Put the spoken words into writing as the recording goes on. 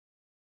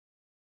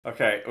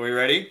Okay, are we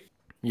ready?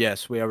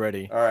 Yes, we are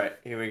ready. All right,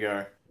 here we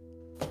go.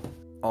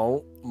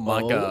 Oh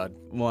my god.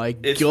 My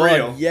It's god,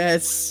 real.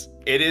 yes.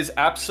 It is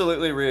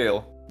absolutely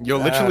real. You're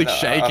literally I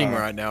shaking don't know.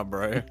 right now,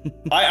 bro.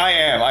 I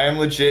am. I am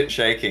legit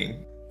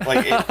shaking.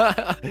 Like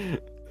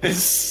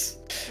it's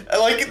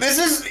like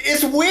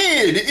it's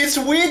weird. It's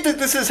weird that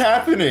this is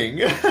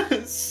happening.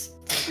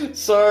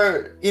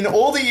 So in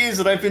all the years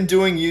that I've been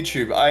doing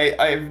YouTube,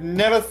 I've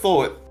never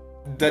thought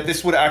that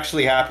this would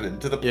actually happen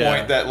to the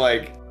point that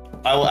like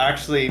I will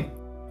actually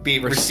be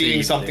receiving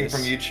Receive something this.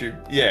 from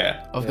YouTube.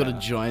 Yeah. I've got a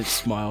giant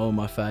smile on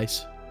my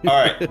face. All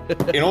right.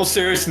 In all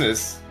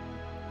seriousness,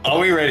 are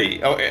we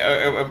ready? Are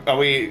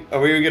we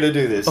gonna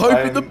do this?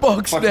 Open the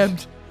box,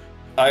 Nebbed.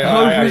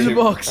 Open the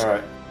box. All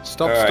right.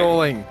 Stop All right.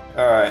 stalling.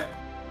 All right.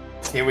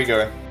 Here we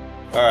go.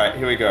 All right.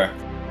 Here we go.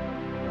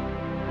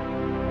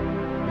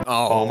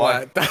 Oh,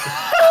 my-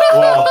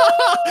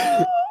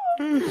 my.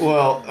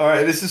 Well. All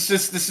right. This is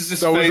just That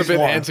phase was a bit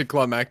one.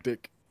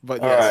 anticlimactic. But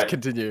All yes, right.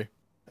 continue.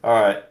 All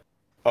right.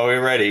 Are we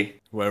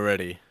ready? We're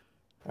ready.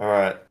 All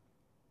right.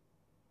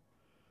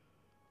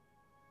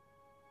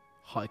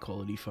 High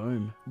quality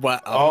foam. Wow.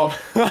 Oh.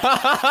 We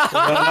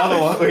got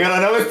another one. We got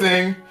another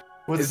thing.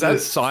 What's Is that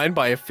this? signed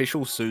by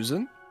official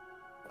Susan?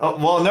 Oh,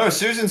 well, no,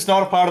 Susan's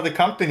not a part of the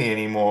company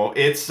anymore.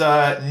 It's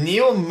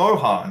Neil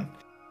Mohan.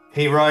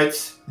 He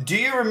writes, "Do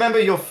you remember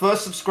your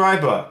first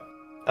subscriber?"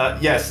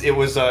 Yes, it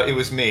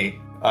was me.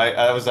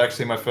 I was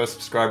actually my first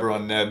subscriber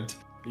on Nebbed.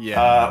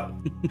 Yeah.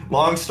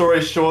 Long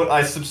story short,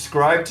 I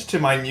subscribed to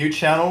my new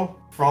channel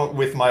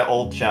with my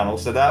old channel,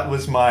 so that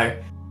was my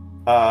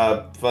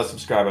first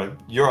subscriber.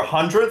 You're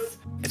 100th.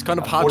 It's kind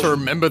of hard to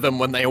remember them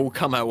when they all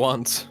come at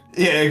once.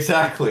 Yeah,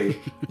 exactly.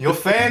 Your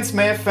fans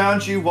may have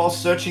found you while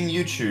searching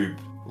YouTube,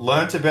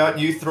 learnt about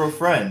you through a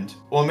friend,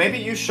 or maybe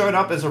you showed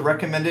up as a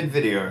recommended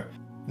video.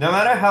 No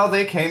matter how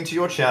they came to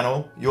your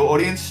channel, your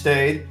audience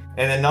stayed,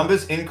 and their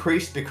numbers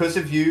increased because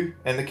of you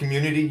and the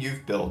community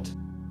you've built.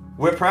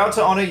 We're proud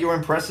to honor your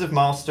impressive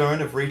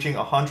milestone of reaching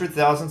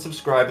 100,000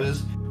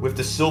 subscribers with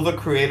the Silver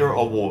Creator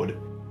Award.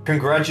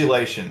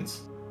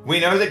 Congratulations. We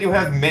know that you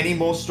have many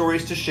more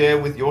stories to share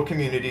with your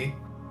community,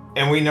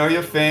 and we know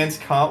your fans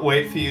can't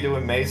wait for you to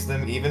amaze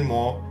them even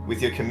more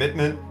with your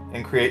commitment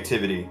and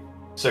creativity.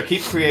 So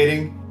keep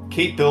creating,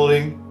 keep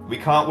building, we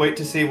can't wait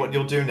to see what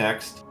you'll do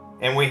next,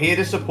 and we're here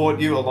to support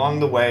you along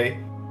the way,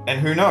 and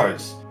who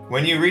knows,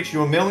 when you reach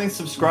your millionth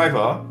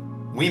subscriber,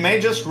 we may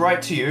just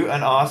write to you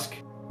and ask,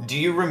 do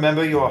you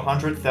remember your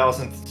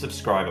 100,000th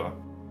subscriber?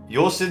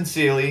 Yours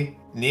sincerely,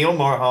 Neil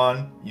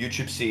Mohan,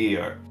 YouTube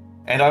CEO.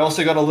 And I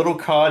also got a little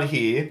card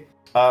here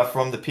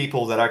from the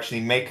people that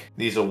actually make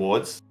these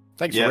awards.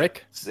 Thanks, Yeah.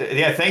 Rick.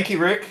 Yeah, thank you,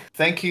 Rick.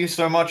 Thank you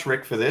so much,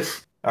 Rick, for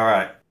this. All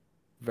right.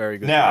 Very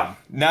good. Now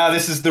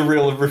this is the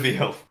real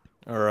reveal.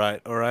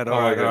 Alright, alright, Oh my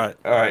alright, God. alright.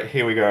 All right,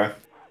 here we go.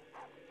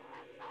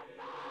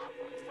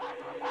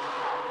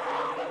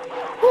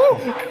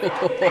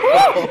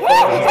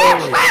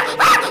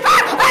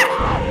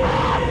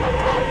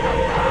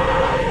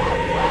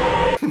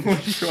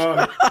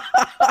 God.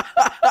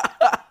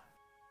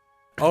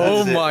 Oh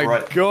That's it, my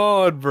right.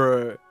 god,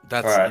 bro.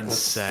 That's All right,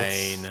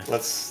 insane.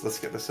 Let's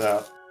get this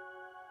out.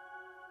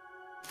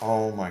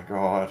 Oh my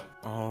God.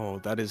 Oh,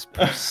 that is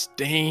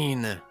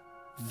pristine.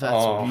 That's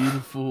Oh.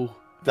 beautiful.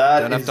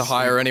 That Don't have to is-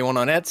 hire anyone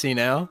on Etsy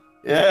now.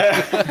 Yeah.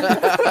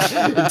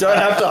 You don't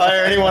have to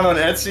hire anyone on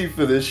Etsy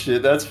for this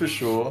shit, that's for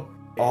sure.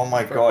 Oh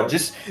my God,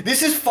 this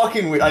is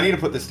fucking weird. I need to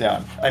put this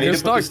down. I need I'm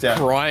to put this down.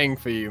 crying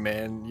for you,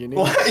 man. You need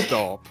Like- to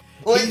stop.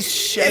 Like, He's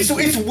it's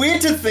shaking.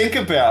 weird to think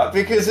about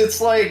because it's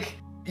like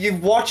you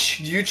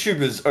watch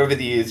YouTubers over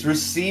the years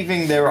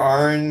receiving their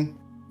own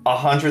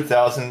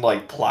 100,000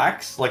 like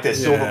plaques, like their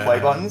silver Yeah. play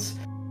buttons,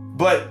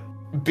 but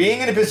being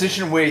in a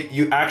position where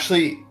you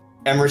actually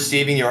am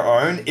receiving your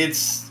own,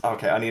 it's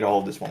okay. I need to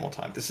hold this one more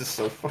time. This is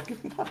so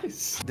fucking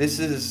nice. This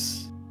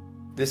is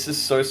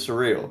so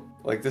surreal.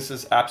 Like this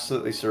is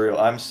absolutely surreal.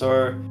 I'm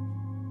so.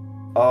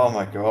 Oh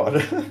my God.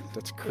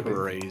 That's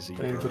crazy.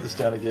 I need to bro. put this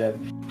down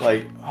again.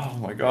 Like, oh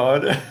my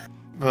God.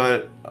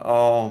 But,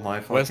 oh my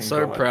fucking We're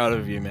so God. proud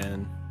of you,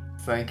 man.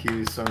 Thank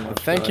you so much.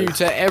 Thank you guys.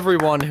 to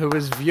everyone who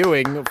is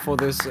viewing for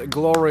this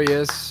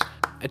glorious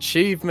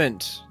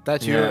achievement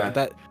that you Yeah.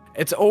 that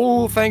it's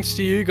all thanks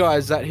to you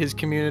guys that his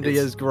community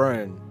It's- has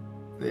grown.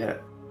 Yeah.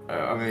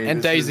 I mean,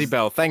 And this Daisy is-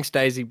 Bell. Thanks,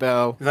 Daisy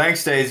Bell.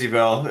 Thanks, Daisy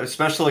Bell. A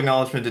special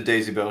acknowledgement to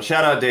Daisy Bell.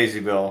 Shout out Daisy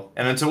Bell.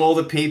 And to all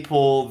the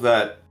people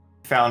that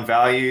found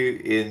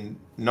value in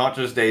not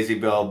just Daisy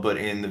Bell, but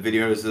in the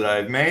videos that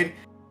I've made.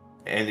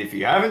 And if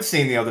you haven't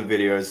seen the other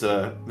videos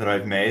that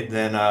I've made,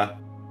 then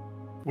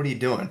what are you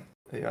doing?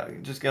 Yeah,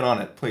 just get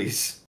on it,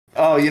 please.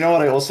 Oh, you know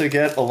what I also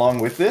get along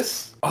with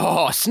this?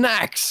 Oh,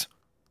 snacks!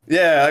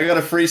 Yeah, I got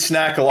a free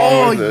snack along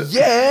Oh with it.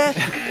 yeah,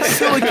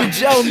 silicon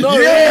gel. No,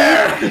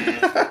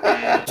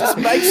 Yeah! just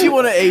makes you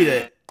want to eat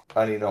it.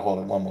 I need to hold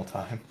it one more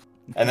time.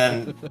 And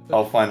then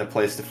I'll find a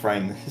place to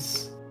frame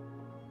this.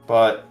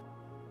 But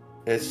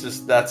it's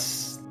just,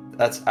 that's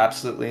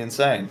absolutely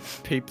insane.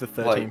 Peep the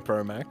 13 Like-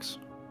 Pro Max.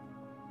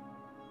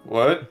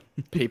 What?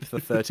 Peep the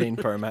 13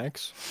 Pro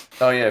Max.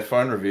 Oh yeah,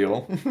 phone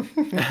reveal.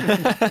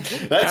 That's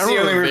the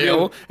only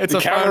reveal. It's The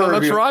a phone camera on a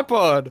reveal.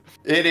 tripod.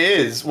 It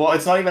is. Well,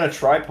 it's not even a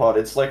tripod.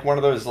 It's like one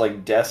of those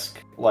like desk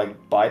like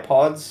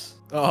bipods.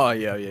 Oh,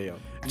 yeah.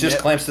 Just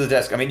clamps to the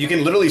desk. I mean, you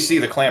can literally see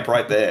the clamp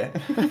right there.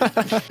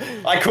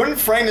 I couldn't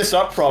frame this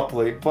up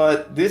properly,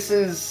 but this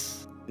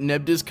is...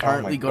 Nebbed has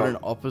currently got God. an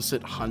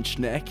opposite hunch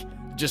neck,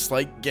 just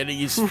like getting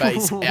his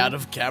face out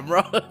of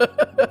camera.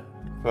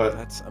 But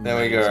That's there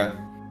we go.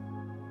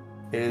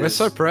 It We're is-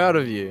 so proud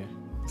of you.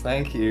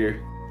 Thank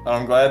you.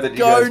 I'm glad that you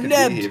Go, guys could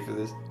Nebbed. be here for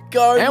this.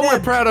 Go, And we're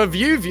Nebbed. proud of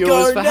you,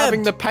 viewers, Go, for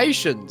having Nebbed. the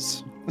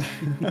patience.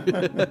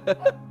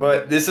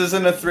 But this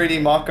isn't a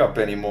 3D mock-up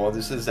anymore.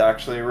 This is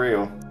actually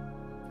real.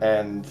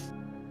 And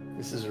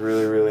this is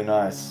really, really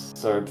nice.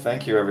 So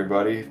thank you,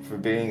 everybody, for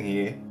being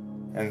here.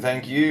 And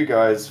thank you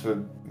guys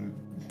for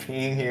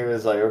being here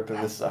as I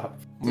open this up.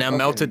 Now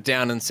melt it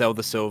down and sell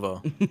the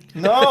silver.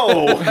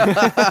 No! Why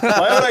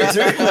would I do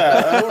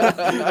that? I don't want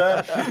to do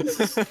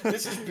that.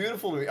 This is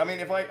beautiful to me. I mean,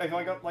 if I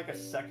got like a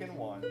second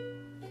one.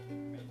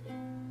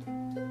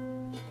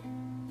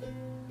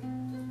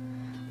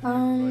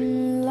 I'm gonna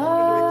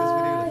make this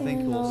video to thank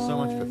you all so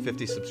much for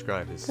 50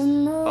 subscribers.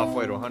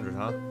 Halfway to 100,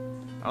 huh?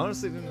 I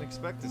honestly didn't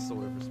expect this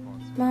sort of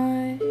response.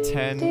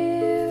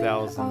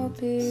 10,000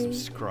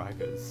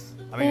 subscribers.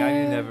 I mean, I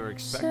didn't ever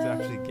expect to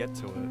actually get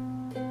to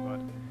it, but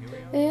here we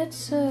are.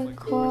 It's a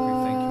Thank you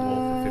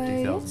all for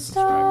 50,000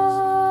 subscribers.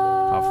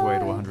 Halfway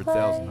to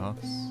 100,000, huh?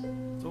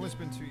 It's almost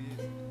been 2 years.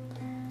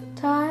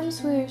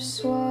 Times we're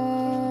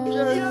swallowed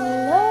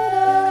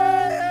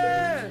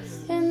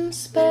in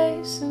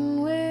space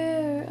and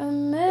we're a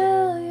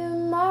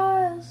million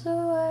miles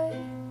away.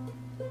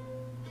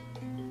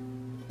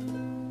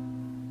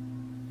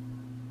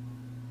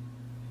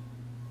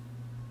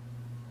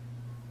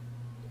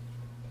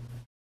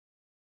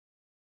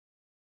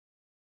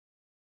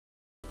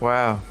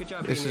 Wow,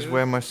 this is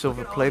where my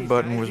silver play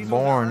button was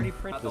born.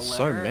 There's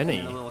so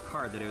many.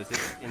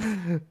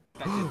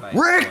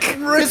 Rick!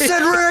 It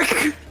said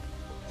Rick!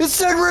 It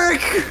said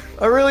Rick!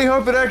 I really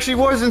hope it actually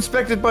was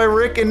inspected by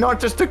Rick and not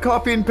just a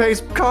copy and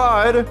paste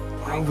card.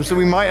 Oh, so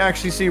we might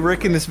actually see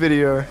Rick in this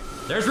video.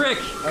 There's Rick!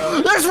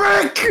 There's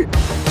Rick!